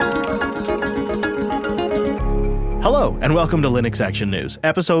Hello, and welcome to Linux Action News,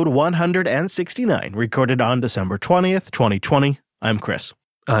 episode 169, recorded on December 20th, 2020. I'm Chris.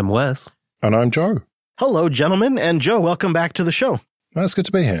 I'm Wes. And I'm Joe. Hello, gentlemen, and Joe, welcome back to the show. Well, it's good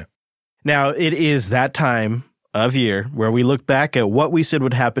to be here. Now, it is that time of year where we look back at what we said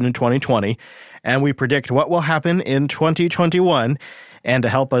would happen in 2020, and we predict what will happen in 2021. And to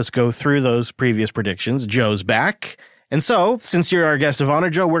help us go through those previous predictions, Joe's back. And so, since you're our guest of honor,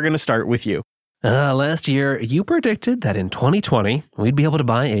 Joe, we're going to start with you. Last year, you predicted that in 2020, we'd be able to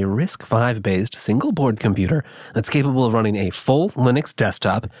buy a RISC-V-based single-board computer that's capable of running a full Linux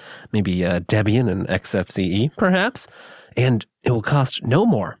desktop, maybe Debian and XFCE, perhaps, and it will cost no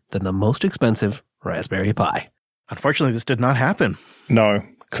more than the most expensive Raspberry Pi. Unfortunately, this did not happen. No,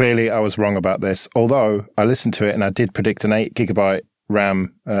 clearly I was wrong about this, although I listened to it and I did predict an 8GB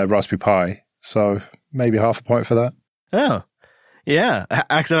RAM Raspberry Pi, so maybe half a point for that. Oh. Yeah,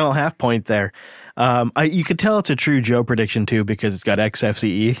 accidental half point there. You could tell it's a true Joe prediction, too, because it's got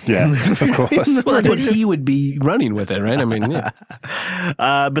XFCE. Yeah, of course. Well, that's what he would be running with it, right? I mean, yeah.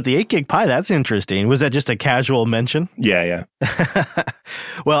 But the 8 gig Pi, that's interesting. Was that just a casual mention? Yeah.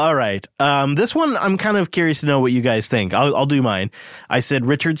 Well, all right. This one, I'm kind of curious to know what you guys think. I'll do mine. I said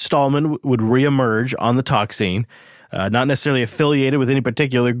Richard Stallman would reemerge on the talk scene, not necessarily affiliated with any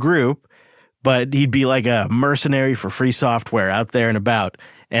particular group, but he'd be like a mercenary for free software out there and about,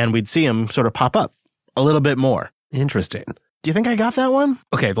 and we'd see him sort of pop up a little bit more. Interesting. Do you think I got that one?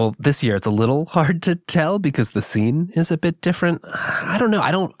 Okay, well, this year it's a little hard to tell because the scene is a bit different. I don't know.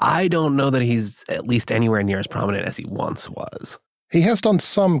 I don't know that he's at least anywhere near as prominent as he once was. He has done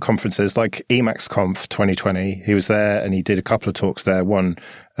some conferences like EmacsConf 2020. He was there and he did a couple of talks there. One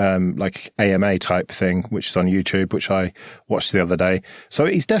like AMA type thing, which is on YouTube, which I watched the other day. So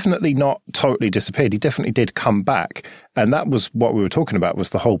he's definitely not totally disappeared. He definitely did come back. And that was what we were talking about, was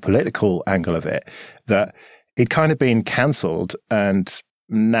the whole political angle of it, that he'd kind of been cancelled and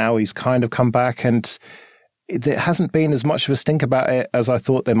now he's kind of come back, and there hasn't been as much of a stink about it as I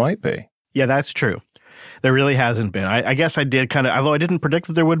thought there might be. Yeah, that's true. There really hasn't been. I guess I did kind of, although I didn't predict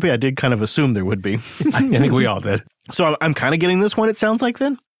that there would be, I did kind of assume there would be. I think we all did. So I'm kind of getting this one, it sounds like,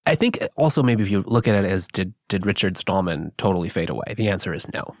 then? I think also maybe if you look at it as did Richard Stallman totally fade away? The answer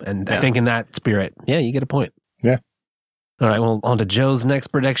is no. And yeah. I think in that spirit, yeah, you get a point. Yeah. All right, well, on to Joe's next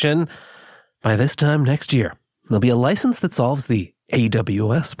prediction. By this time next year, there'll be a license that solves the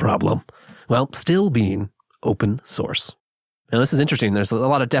AWS problem, while still being open source. Now, this is interesting. There's a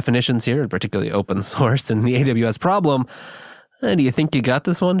lot of definitions here, particularly open source and the AWS problem. Do you think you got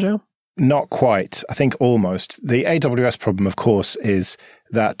this one, Joe? Not quite. I think almost. The AWS problem, of course, is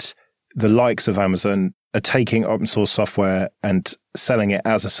that the likes of Amazon are taking open source software and selling it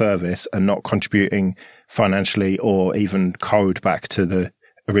as a service and not contributing financially or even code back to the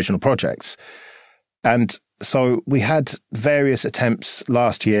original projects. And so we had various attempts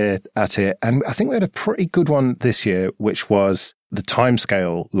last year at it, and I think we had a pretty good one this year, which was the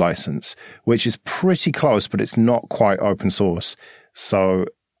Timescale license, which is pretty close, but it's not quite open source. So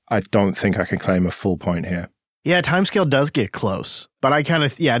I don't think I can claim a full point here. Yeah, Timescale does get close, but I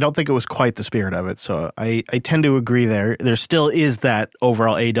don't think it was quite the spirit of it. So I tend to agree there. There still is that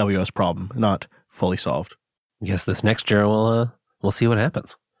overall AWS problem, not fully solved. I guess this next year we'll see what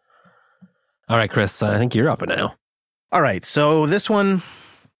happens. All right, Chris, I think you're up now. All right, so this one,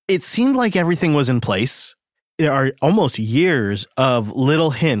 it seemed like everything was in place. There are almost years of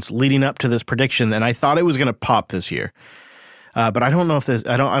little hints leading up to this prediction, and I thought it was going to pop this year. But I don't know if this,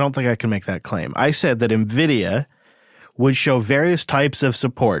 I don't think I can make that claim. I said that NVIDIA would show various types of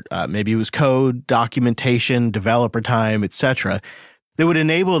support. Maybe it was code, documentation, developer time, etc., that would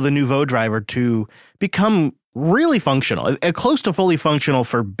enable the Nouveau driver to become really functional, close to fully functional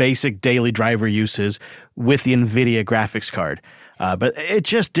for basic daily driver uses with the NVIDIA graphics card. But it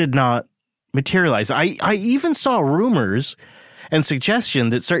just did not materialize. I even saw rumors and suggestion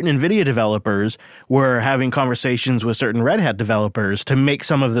that certain NVIDIA developers were having conversations with certain Red Hat developers to make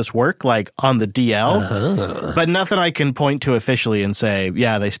some of this work, like on the DL. But nothing I can point to officially and say,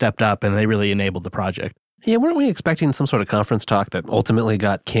 yeah, they stepped up and they really enabled the project. Yeah, weren't we expecting some sort of conference talk that ultimately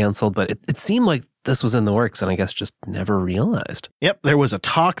got canceled? But it seemed like this was in the works and I guess just never realized. Yep, there was a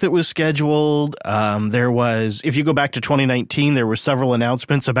talk that was scheduled. There was, if you go back to 2019, there were several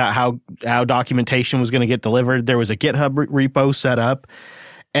announcements about how documentation was going to get delivered. There was a GitHub repo set up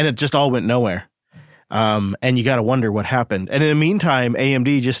and it just all went nowhere. And you got to wonder what happened. And in the meantime,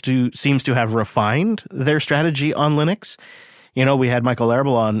 AMD just seems to have refined their strategy on Linux. You know, we had Michael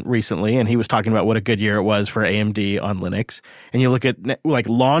Erbel on recently, and he was talking about what a good year it was for AMD on Linux. And you look at like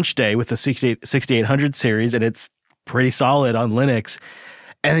launch day with the 6800 series, and it's pretty solid on Linux.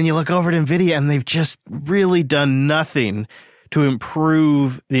 And then you look over at NVIDIA and they've just really done nothing to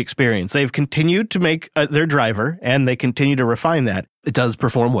improve the experience. They've continued to make their driver, and they continue to refine that. It does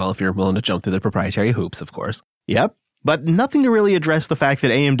perform well if you're willing to jump through the proprietary hoops, of course. Yep. But nothing to really address the fact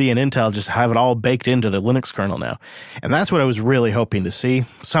that AMD and Intel just have it all baked into the Linux kernel now. And that's what I was really hoping to see.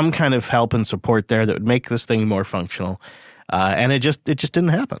 Some kind of help and support there that would make this thing more functional. And it just didn't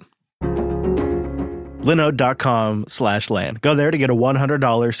happen. Linode.com/LAN. Go there to get a $100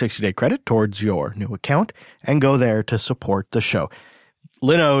 60-day credit towards your new account, and go there to support the show.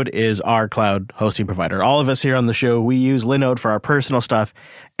 Linode is our cloud hosting provider. All of us here on the show, we use Linode for our personal stuff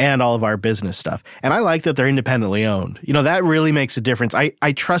and all of our business stuff. And I like that they're independently owned. You know, that really makes a difference. I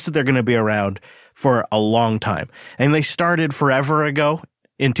trust that they're going to be around for a long time. And they started forever ago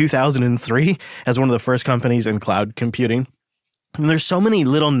in 2003 as one of the first companies in cloud computing. And there's so many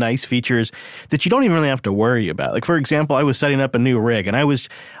little nice features that you don't even really have to worry about. Like, for example, I was setting up a new rig, and I was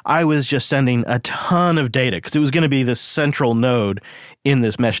just sending a ton of data because it was going to be this central node in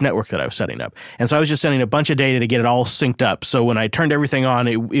this mesh network that I was setting up. And so I was just sending a bunch of data to get it all synced up. So when I turned everything on,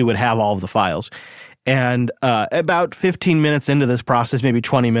 it would have all of the files. And about 15 minutes into this process, maybe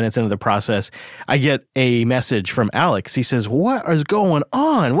 20 minutes into the process, I get a message from Alex. He says, "What is going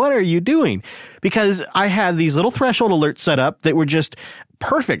on? What are you doing?" Because I had these little threshold alerts set up that were just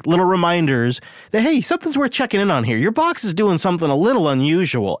perfect little reminders that, hey, something's worth checking in on here. Your box is doing something a little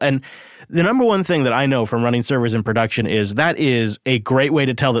unusual. And the number one thing that I know from running servers in production is that is a great way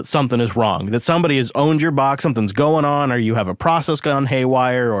to tell that something is wrong, that somebody has owned your box, something's going on, or you have a process gone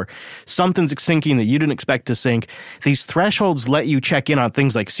haywire, or something's syncing that you didn't expect to sync. These thresholds let you check in on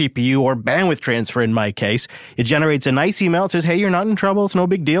things like CPU or bandwidth transfer in my case. It generates a nice email. It says, hey, you're not in trouble. It's no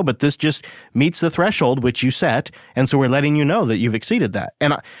big deal, but this just meets the threshold which you set, and so we're letting you know that you've exceeded that.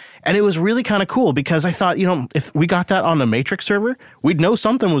 And it was really kind of cool because I thought, you know, if we got that on the Matrix server, we'd know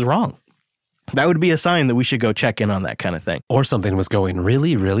something was wrong. That would be a sign that we should go check in on that kind of thing. Or something was going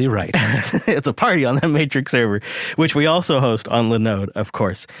really, really right. It's a party on that Matrix server, which we also host on Linode, of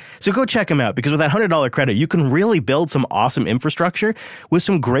course. So go check them out, because with that $100 credit, you can really build some awesome infrastructure with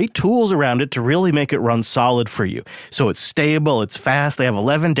some great tools around it to really make it run solid for you. So it's stable, it's fast. They have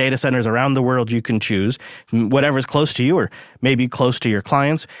 11 data centers around the world you can choose, whatever's close to you or maybe close to your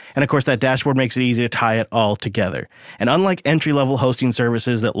clients. And of course, that dashboard makes it easy to tie it all together. And unlike entry-level hosting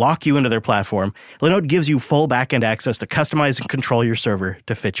services that lock you into their platform, Linode gives you full backend access to customize and control your server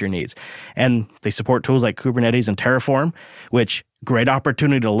to fit your needs. And they support tools like Kubernetes and Terraform, which great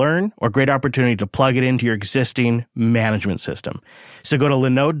opportunity to learn or great opportunity to plug it into your existing management system. So go to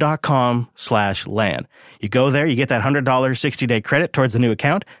linode.com/LAN. You go there, you get that $100 60-day credit towards the new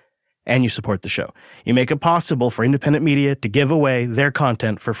account, and you support the show. You make it possible for independent media to give away their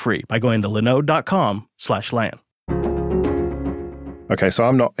content for free by going to linode.com/LAN. Okay, so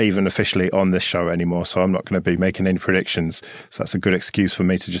I'm not even officially on this show anymore, so I'm not going to be making any predictions. So that's a good excuse for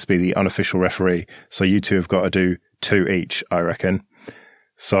me to just be the unofficial referee. So you two have got to do 2 each, I reckon.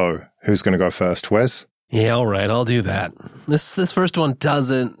 So who's going to go first? Wes? Yeah, all right, I'll do that. This first one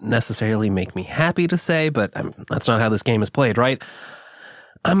doesn't necessarily make me happy to say, but that's not how this game is played, right?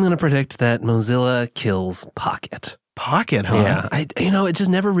 I'm going to predict that Mozilla kills Pocket. Pocket, huh? Yeah, it just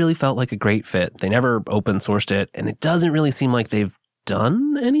never really felt like a great fit. They never open sourced it, and it doesn't really seem like they've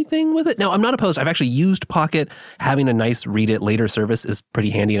done anything with it. Now, I'm not opposed. I've actually used Pocket. Having a nice read it later service is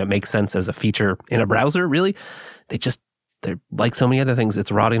pretty handy, and it makes sense as a feature in a browser, really. They're like so many other things,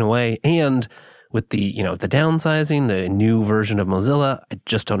 it's rotting away. And with the downsizing, the new version of Mozilla, I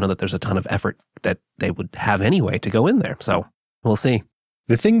just don't know that there's a ton of effort that they would have anyway to go in there. So we'll see.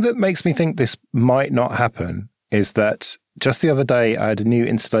 The thing that makes me think this might not happen is that just the other day, I had a new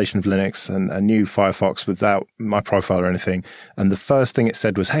installation of Linux and a new Firefox without my profile or anything. And the first thing it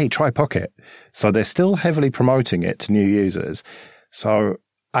said was, hey, try Pocket. So they're still heavily promoting it to new users. So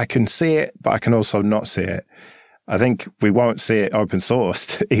I can see it, but I can also not see it. I think we won't see it open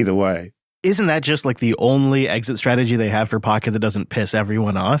sourced either way. Isn't that just like the only exit strategy they have for Pocket that doesn't piss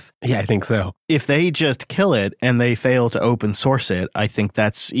everyone off? Yeah, I think so. If they just kill it and they fail to open source it, I think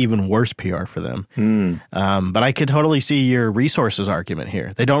that's even worse PR for them. But I could totally see your resources argument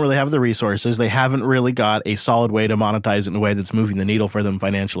here. They don't really have the resources. They haven't really got a solid way to monetize it in a way that's moving the needle for them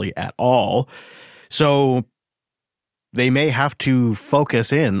financially at all. So they may have to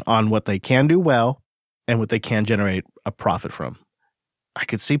focus in on what they can do well and what they can generate a profit from. I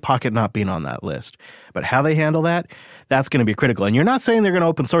could see Pocket not being on that list. But how they handle that, that's going to be critical. And you're not saying they're going to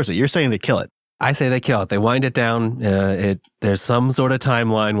open source it. You're saying they kill it. I say they kill it. They wind it down. There's some sort of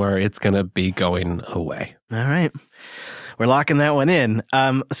timeline where it's going to be going away. All right. We're locking that one in.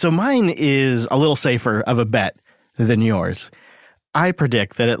 So mine is a little safer of a bet than yours. I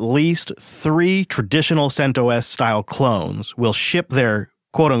predict that at least 3 traditional CentOS style clones will ship their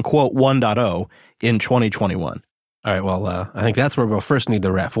quote-unquote 1.0 in 2021. All right, well, I think that's where we'll first need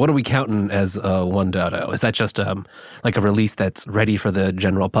the ref. What are we counting as 1.0? Is that just like a release that's ready for the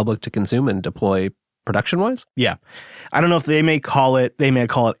general public to consume and deploy production-wise? Yeah. I don't know if they may call it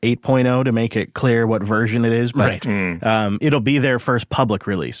 8.0 to make it clear what version it is, but it'll be their first public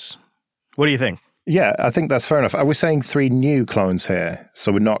release. What do you think? Yeah, I think that's fair enough. Are we saying 3 new clones here?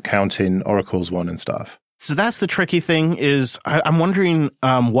 So we're not counting Oracle's one and stuff? So that's the tricky thing is I'm wondering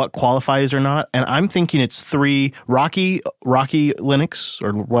what qualifies or not. And I'm thinking it's 3 Rocky Linux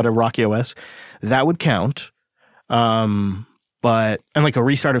or whatever, Rocky OS. That would count. And like a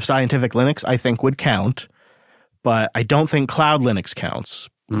restart of Scientific Linux, I think would count. But I don't think Cloud Linux counts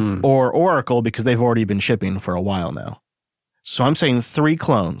or Oracle because they've already been shipping for a while now. So I'm saying 3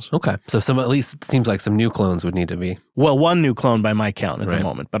 clones. Okay. So at least it seems like some new clones would need to be. Well, 1 new clone by my count at the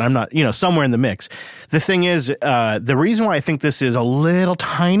moment, but I'm not, somewhere in the mix. The thing is, the reason why I think this is a little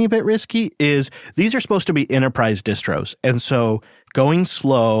tiny bit risky is these are supposed to be enterprise distros. And so going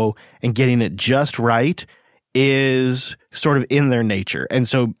slow and getting it just right is sort of in their nature. And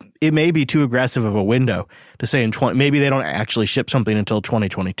so it may be too aggressive of a window to say maybe they don't actually ship something until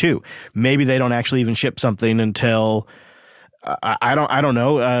 2022. Maybe they don't actually even ship something until I don't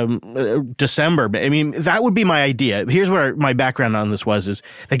know, December. I mean, that would be my idea. Here's what my background on this is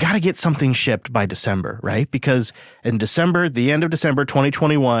they got to get something shipped by December, right? Because in December, the end of December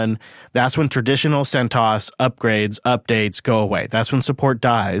 2021, that's when traditional CentOS upgrades, updates go away. That's when support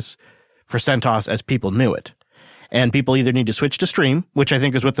dies for CentOS as people knew it. And people either need to switch to Stream, which I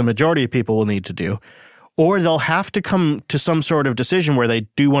think is what the majority of people will need to do, or they'll have to come to some sort of decision where they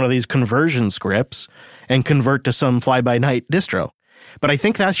do one of these conversion scripts and convert to some fly-by-night distro. But I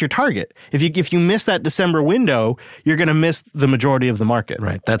think that's your target. If you miss that December window, you're going to miss the majority of the market.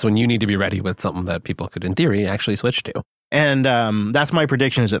 Right. That's when you need to be ready with something that people could, in theory, actually switch to. And that's my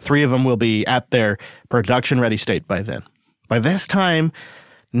prediction is that 3 of them will be at their production-ready state by then. By this time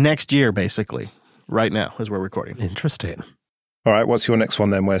next year, basically. Right now, as we're recording. Interesting. All right. What's your next one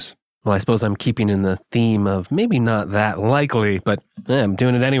then, Wes? Well, I suppose I'm keeping in the theme of maybe not that likely, but I'm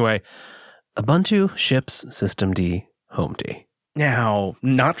doing it anyway. Ubuntu ships Systemd Homd. Now,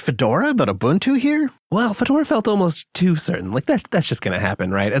 not Fedora, but Ubuntu here? Well, Fedora felt almost too certain. Like that's just going to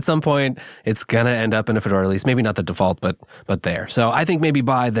happen, right? At some point, it's going to end up in a Fedora release. Maybe not the default, but there. So I think maybe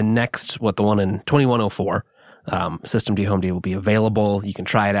by the next, the one in 2104, Systemd Homd will be available. You can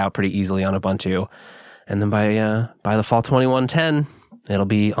try it out pretty easily on Ubuntu. And then by the fall 2110, it'll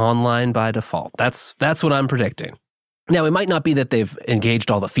be online by default. That's what I'm predicting. Now, it might not be that they've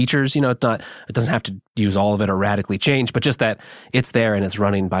engaged all the features. It doesn't have to use all of it or radically change, but just that it's there and it's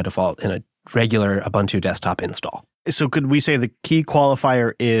running by default in a regular Ubuntu desktop install. So could we say the key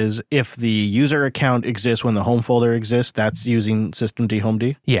qualifier is if the user account exists when the home folder exists, that's using Systemd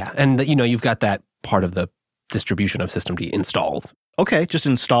Homd? Yeah, and you've got that part of the distribution of Systemd installed. Okay, just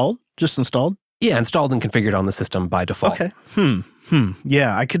installed? Yeah, installed and configured on the system by default. Okay.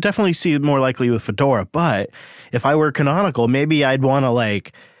 Yeah, I could definitely see it more likely with Fedora, but if I were Canonical, maybe I'd want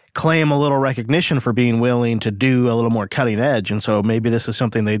to claim a little recognition for being willing to do a little more cutting edge. And so maybe this is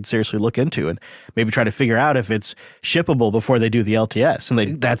something they'd seriously look into and maybe try to figure out if it's shippable before they do the LTS.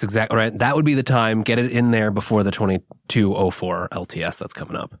 And that's exactly right. That would be the time. Get it in there before the 2204 LTS that's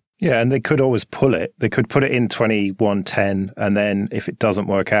coming up. Yeah, and they could always pull it. They could put it in 2110, and then if it doesn't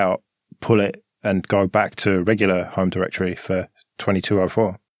work out, pull it and go back to regular home directory for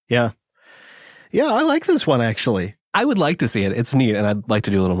 2204. Yeah, I like this one, actually. I would like to see it. It's neat, and I'd like to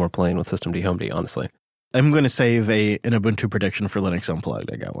do a little more playing with Systemd Homd, honestly. I'm going to save an Ubuntu prediction for Linux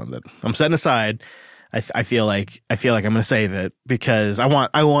Unplugged. I got one that I'm setting aside. I feel like I'm going to save it because I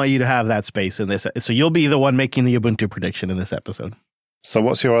want you to have that space in this. So you'll be the one making the Ubuntu prediction in this episode. So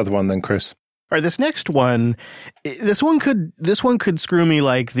what's your other one then, Chris? All right, this next one, this one could screw me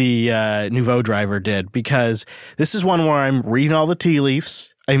like the Nouveau driver did, because this is one where I'm reading all the tea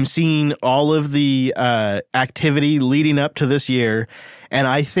leaves. I'm seeing all of the activity leading up to this year, and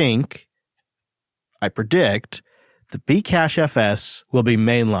I predict the Bcache FS will be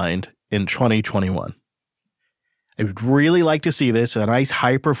mainlined in 2021. I would really like to see this, a nice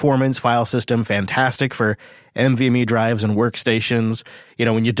high-performance file system, fantastic for NVMe drives and workstations.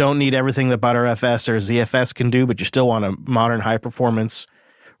 When you don't need everything that Btrfs or ZFS can do, but you still want a modern, high-performance,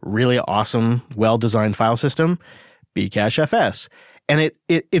 really awesome, well-designed file system, Bcache FS. And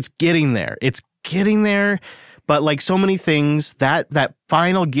it's getting there. It's getting there, but like so many things, that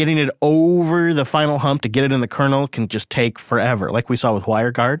final getting it over the final hump to get it in the kernel can just take forever, like we saw with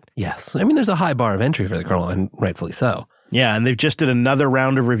WireGuard. Yes. I mean, there's a high bar of entry for the kernel, and rightfully so. Yeah, and they've just did another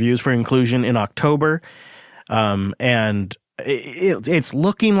round of reviews for inclusion in October, and it's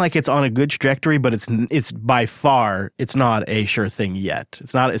looking like it's on a good trajectory, but it's by far it's not a sure thing yet.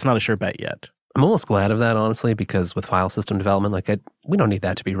 It's not a sure bet yet. I'm almost glad of that, honestly, because with file system development, we don't need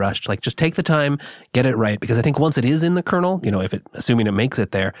that to be rushed. Just take the time, get it right, because I think once it is in the kernel, assuming it makes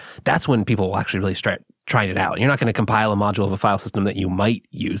it there, that's when people will actually really start trying it out. You're not going to compile a module of a file system that you might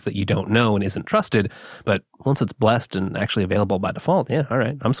use that you don't know and isn't trusted, but once it's blessed and actually available by default, yeah, all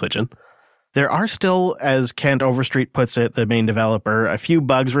right, I'm switching. There are still, as Kent Overstreet puts it, the main developer, a few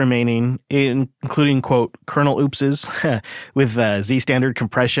bugs remaining, including, quote, kernel oopses with Z-standard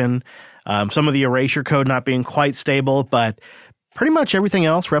compression, some of the erasure code not being quite stable, but pretty much everything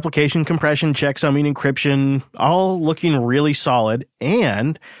else, replication, compression, checksumming, encryption, all looking really solid.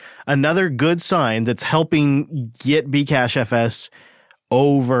 And another good sign that's helping get Bcachefs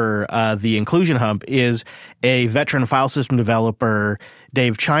over the inclusion hump is a veteran file system developer,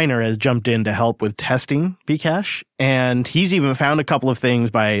 Dave Chiner, has jumped in to help with testing Bcache. And he's even found a couple of things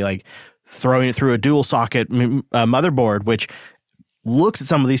by throwing it through a dual socket motherboard, which looks at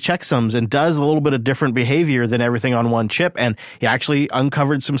some of these checksums and does a little bit of different behavior than everything on one chip. And he actually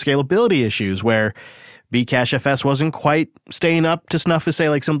uncovered some scalability issues where Bcachefs wasn't quite staying up to snuff as,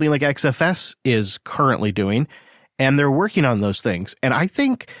 say, something like XFS is currently doing. And they're working on those things. And I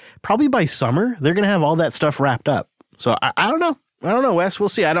think probably by summer, they're going to have all that stuff wrapped up. So I don't know. I don't know, Wes. We'll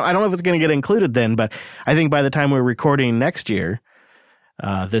see. I don't know if it's going to get included then, but I think by the time we're recording next year,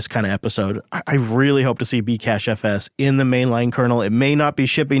 this kind of episode, I really hope to see Bcachefs in the mainline kernel. It may not be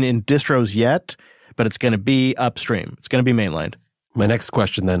shipping in distros yet, but it's going to be upstream. It's going to be mainlined. My next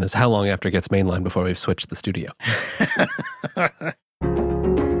question then is how long after it gets mainline before we've switched the studio?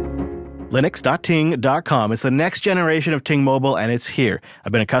 Linux.ting.com. It's the next generation of Ting Mobile, and it's here.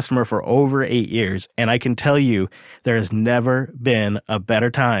 I've been a customer for over 8 years, and I can tell you there has never been a better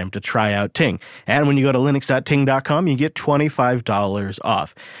time to try out Ting. And when you go to Linux.ting.com, you get $25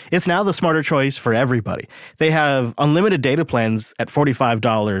 off. It's now the smarter choice for everybody. They have unlimited data plans at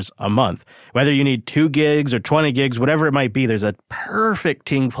 $45 a month. Whether you need 2 gigs or 20 gigs, whatever it might be, there's a perfect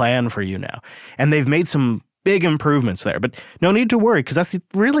Ting plan for you now. And they've made some big improvements there, but no need to worry because that's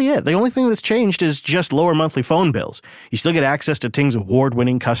really it. The only thing that's changed is just lower monthly phone bills. You still get access to Ting's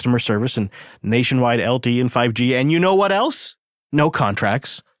award-winning customer service and nationwide LTE and 5G, and you know what else? No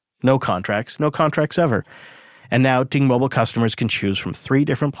contracts. No contracts. No contracts ever. And now Ting Mobile customers can choose from 3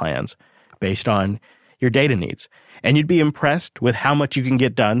 different plans based on your data needs. And you'd be impressed with how much you can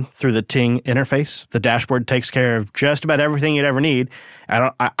get done through the Ting interface. The dashboard takes care of just about everything you'd ever need. I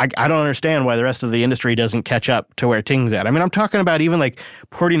don't understand why the rest of the industry doesn't catch up to where Ting's at. I mean, I'm talking about even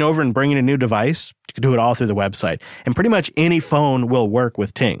porting over and bringing a new device. You can do it all through the website. And pretty much any phone will work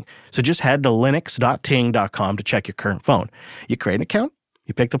with Ting. So just head to linux.ting.com to check your current phone. You create an account.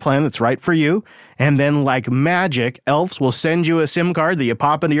 You pick the plan that's right for you, and then like magic, Elves will send you a SIM card that you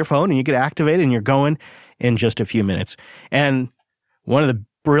pop into your phone, and you get activated, and you're going in just a few minutes. And one of the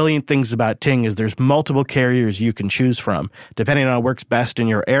brilliant things about Ting is there's multiple carriers you can choose from, depending on what works best in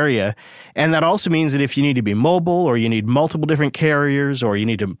your area. And that also means that if you need to be mobile, or you need multiple different carriers, or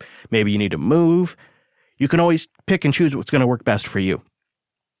maybe you need to move, you can always pick and choose what's going to work best for you.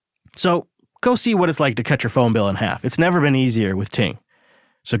 So go see what it's like to cut your phone bill in half. It's never been easier with Ting.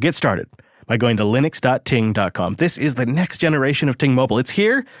 So get started by going to linux.ting.com. This is the next generation of Ting Mobile. It's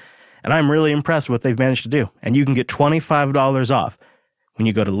here, and I'm really impressed with what they've managed to do. And you can get $25 off when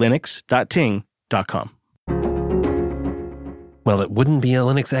you go to linux.ting.com. Well, it wouldn't be a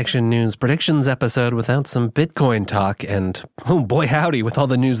Linux Action News predictions episode without some Bitcoin talk. And oh boy, howdy, with all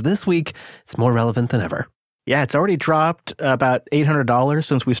the news this week, it's more relevant than ever. Yeah, it's already dropped about $800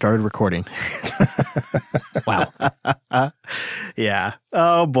 since we started recording. Wow. Yeah.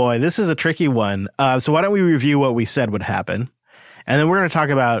 Oh, boy. This is a tricky one. So why don't we review what we said would happen? And then we're going to talk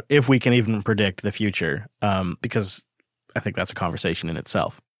about if we can even predict the future, because I think that's a conversation in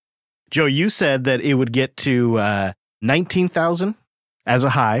itself. Joe, you said that it would get to 19,000 as a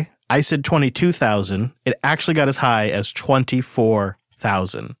high. I said 22,000. It actually got as high as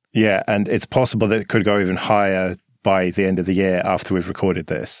 24,000. Yeah, and it's possible that it could go even higher by the end of the year after we've recorded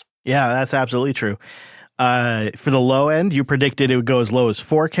this. Yeah, that's absolutely true. For the low end, you predicted it would go as low as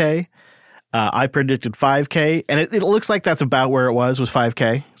 4K. I predicted 5K, and it looks like that's about where it was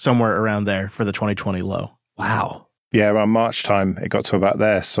 5K, somewhere around there for the 2020 low. Wow. Yeah, around March time, it got to about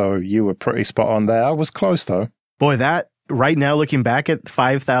there, so you were pretty spot on there. I was close, though. Boy, that, right now, looking back at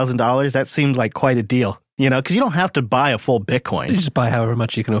 $5,000, that seems like quite a deal. You know, because you don't have to buy a full Bitcoin. You just buy however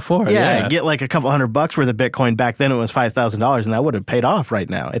much you can afford. Yeah, get like a couple $100 worth of Bitcoin. Back then it was $5,000, and that would have paid off right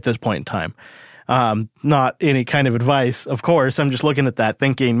now at this point in time. Not any kind of advice, of course. I'm just looking at that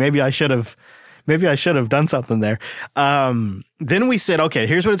thinking maybe I should have done something there. Then we said, okay,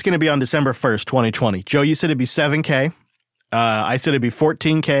 here's what it's going to be on December 1st, 2020. Joe, you said it'd be 7K. I said it'd be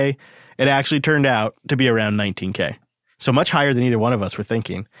 14K. It actually turned out to be around 19K. So much higher than either one of us were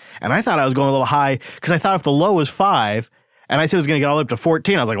thinking. And I thought I was going a little high because I thought if the low was 5 and I said it was going to get all the way up to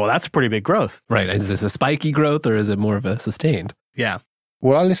 14, I was like, well, that's a pretty big growth. Right. Is this a spiky growth or is it more of a sustained? Yeah.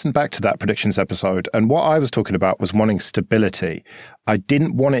 Well, I listened back to that predictions episode, and what I was talking about was wanting stability. I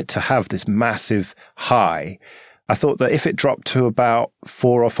didn't want it to have this massive high. I thought that if it dropped to about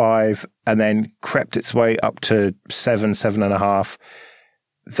 4 or 5 and then crept its way up to 7, 7.5,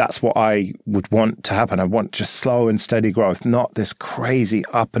 that's what I would want to happen. I want just slow and steady growth, not this crazy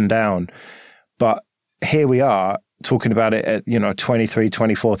up and down. But here we are talking about it at, 23,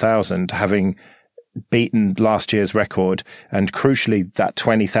 24,000, having beaten last year's record, and crucially that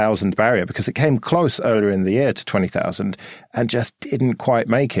 20,000 barrier, because it came close earlier in the year to 20,000 and just didn't quite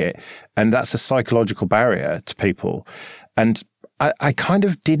make it. And that's a psychological barrier to people. And I kind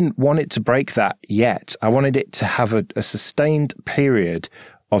of didn't want it to break that yet. I wanted it to have a sustained period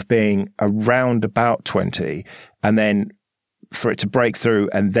of being around about 20 and then for it to break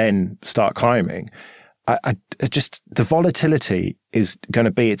through and then start climbing. I just, the volatility is going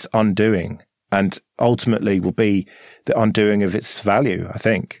to be its undoing, and ultimately will be the undoing of its value, I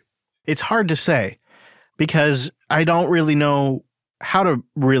think. It's hard to say because I don't really know how to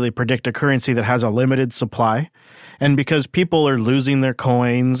really predict a currency that has a limited supply. And because people are losing their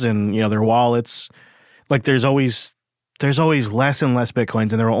coins and, their wallets, like there's always less and less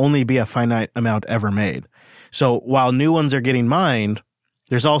Bitcoins, and there will only be a finite amount ever made. So while new ones are getting mined,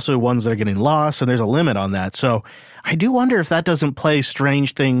 there's also ones that are getting lost, and there's a limit on that. So I do wonder if that doesn't play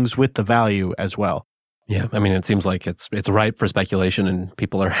strange things with the value as well. Yeah, I mean, it seems like it's ripe for speculation, and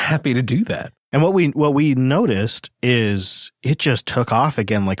people are happy to do that. And what we noticed is it just took off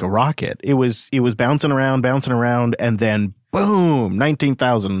again like a rocket. It was bouncing around, and then boom,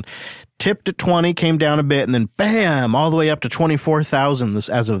 19,000. Tipped at 20, came down a bit, and then bam, all the way up to 24,000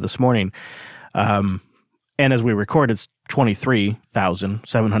 as of this morning. And as we record, it's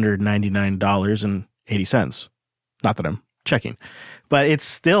 $23,799.80. Not that I'm checking, but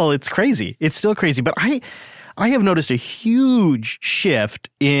it's crazy. It's still crazy. But I have noticed a huge shift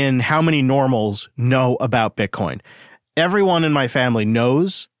in how many normals know about Bitcoin. Everyone in my family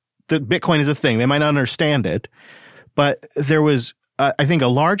knows that Bitcoin is a thing. They might not understand it, but there was, I think, a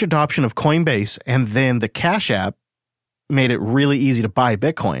large adoption of Coinbase, and then the Cash App made it really easy to buy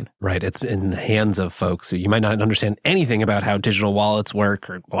Bitcoin. Right. It's in the hands of folks who you might not understand anything about how digital wallets work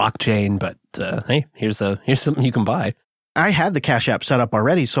or blockchain, but hey, here's something you can buy. I had the Cash App set up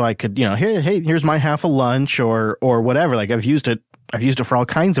already, so I could, here's my half a lunch or whatever. Like I've used it for all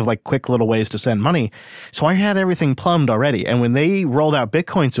kinds of like quick little ways to send money. So I had everything plumbed already. And when they rolled out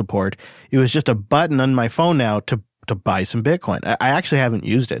Bitcoin support, it was just a button on my phone now to buy some Bitcoin. I actually haven't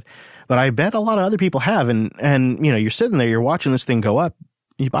used it, but I bet a lot of other people have. And you're sitting there, you're watching this thing go up,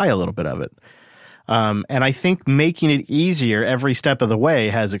 you buy a little bit of it. And I think making it easier every step of the way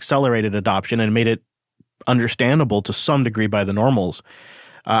has accelerated adoption and made it understandable to some degree by the normals.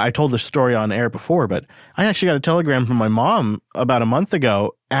 I told this story on air before, but I actually got a telegram from my mom about a month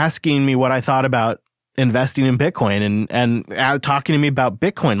ago asking me what I thought about investing in Bitcoin and talking to me about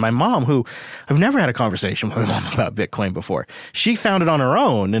Bitcoin. My mom, who I've never had a conversation with my mom about Bitcoin before, she found it on her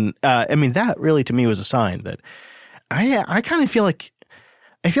own. And that really to me was a sign that I kind of feel like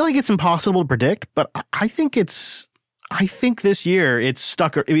it's impossible to predict, but I think this year it's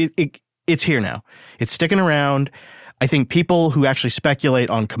stuck. It's here now. It's sticking around. I think people who actually speculate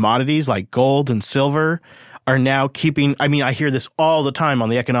on commodities like gold and silver are now I hear this all the time on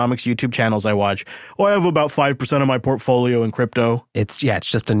the economics YouTube channels I watch. Oh, I have about 5% of my portfolio in crypto. It's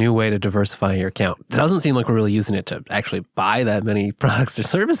just a new way to diversify your account. It doesn't seem like we're really using it to actually buy that many products or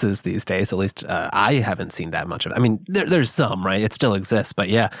services these days. At least I haven't seen that much of it. I mean, there's some, right? It still exists, but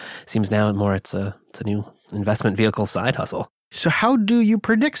yeah, it seems now more it's a new investment vehicle side hustle. So how do you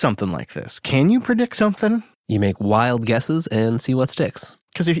predict something like this? Can you predict something? You make wild guesses and see what sticks.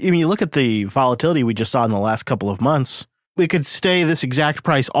 Because if you look at the volatility we just saw in the last couple of months, we could stay this exact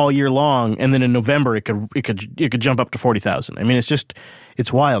price all year long, and then in November it could jump up to 40,000. I mean,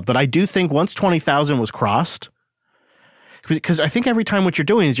 it's wild. But I do think once 20,000 was crossed, because I think every time what you're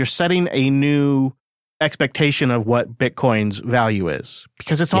doing is you're setting a new expectation of what Bitcoin's value is,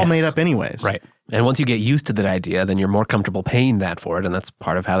 because it's all made up anyways. Right. And once you get used to that idea, then you're more comfortable paying that for it, and that's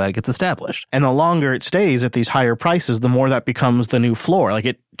part of how that gets established. And the longer it stays at these higher prices, the more that becomes the new floor. Like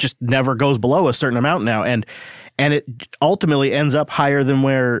it just never goes below a certain amount now, and it ultimately ends up higher than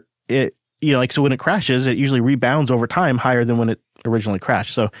where it so when it crashes, it usually rebounds over time higher than when it originally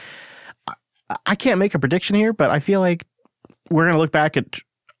crashed. So I can't make a prediction here, but I feel like we're going to look back at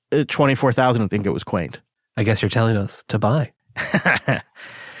 24,000 and think it was quaint. I guess you're telling us to buy.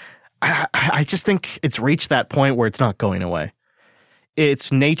 I just think it's reached that point where it's not going away.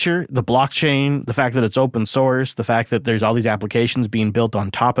 It's nature, the blockchain, the fact that it's open source, the fact that there's all these applications being built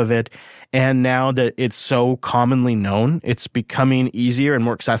on top of it. And now that it's so commonly known, it's becoming easier and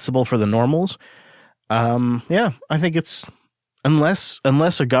more accessible for the normals. I think it's, unless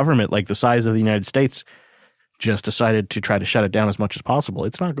a government like the size of the United States just decided to try to shut it down as much as possible,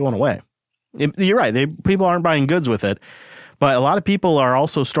 it's not going away. You're right. People aren't buying goods with it. But a lot of people are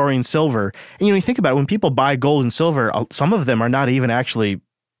also storing silver. And, you think about it, when people buy gold and silver, some of them are not even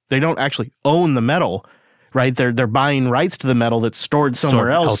they don't actually own the metal, right? They're buying rights to the metal that's stored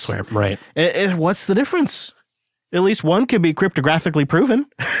somewhere else. Elsewhere, right. What's the difference? At least one could be cryptographically proven.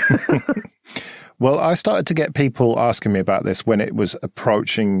 Well, I started to get people asking me about this when it was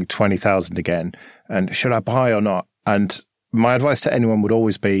approaching 20,000 again. And should I buy or not? And my advice to anyone would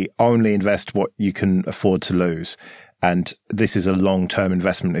always be only invest what you can afford to lose. And this is a long-term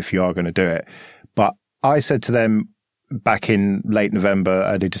investment if you are going to do it. But I said to them back in late November,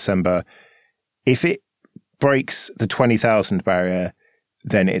 early December, if it breaks the 20,000 barrier,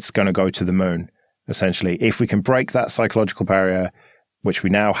 then it's going to go to the moon, essentially. If we can break that psychological barrier, which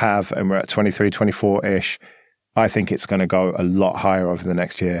we now have, and we're at 23, 24-ish, I think it's going to go a lot higher over the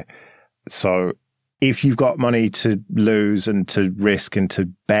next year. So if you've got money to lose and to risk and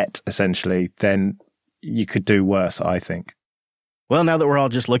to bet, essentially, then you could do worse, I think. Well, now that we're all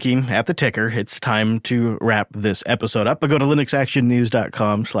just looking at the ticker, it's time to wrap this episode up. But go to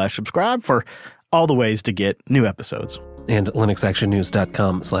linuxactionnews.com/subscribe for all the ways to get new episodes. And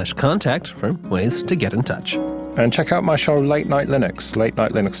linuxactionnews.com/contact for ways to get in touch. And check out my show, Late Night Linux,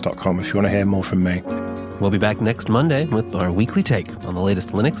 latenightlinux.com, if you want to hear more from me. We'll be back next Monday with our weekly take on the latest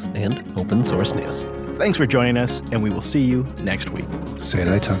Linux and open source news. Thanks for joining us, and we will see you next week. See you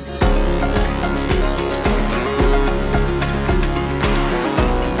later.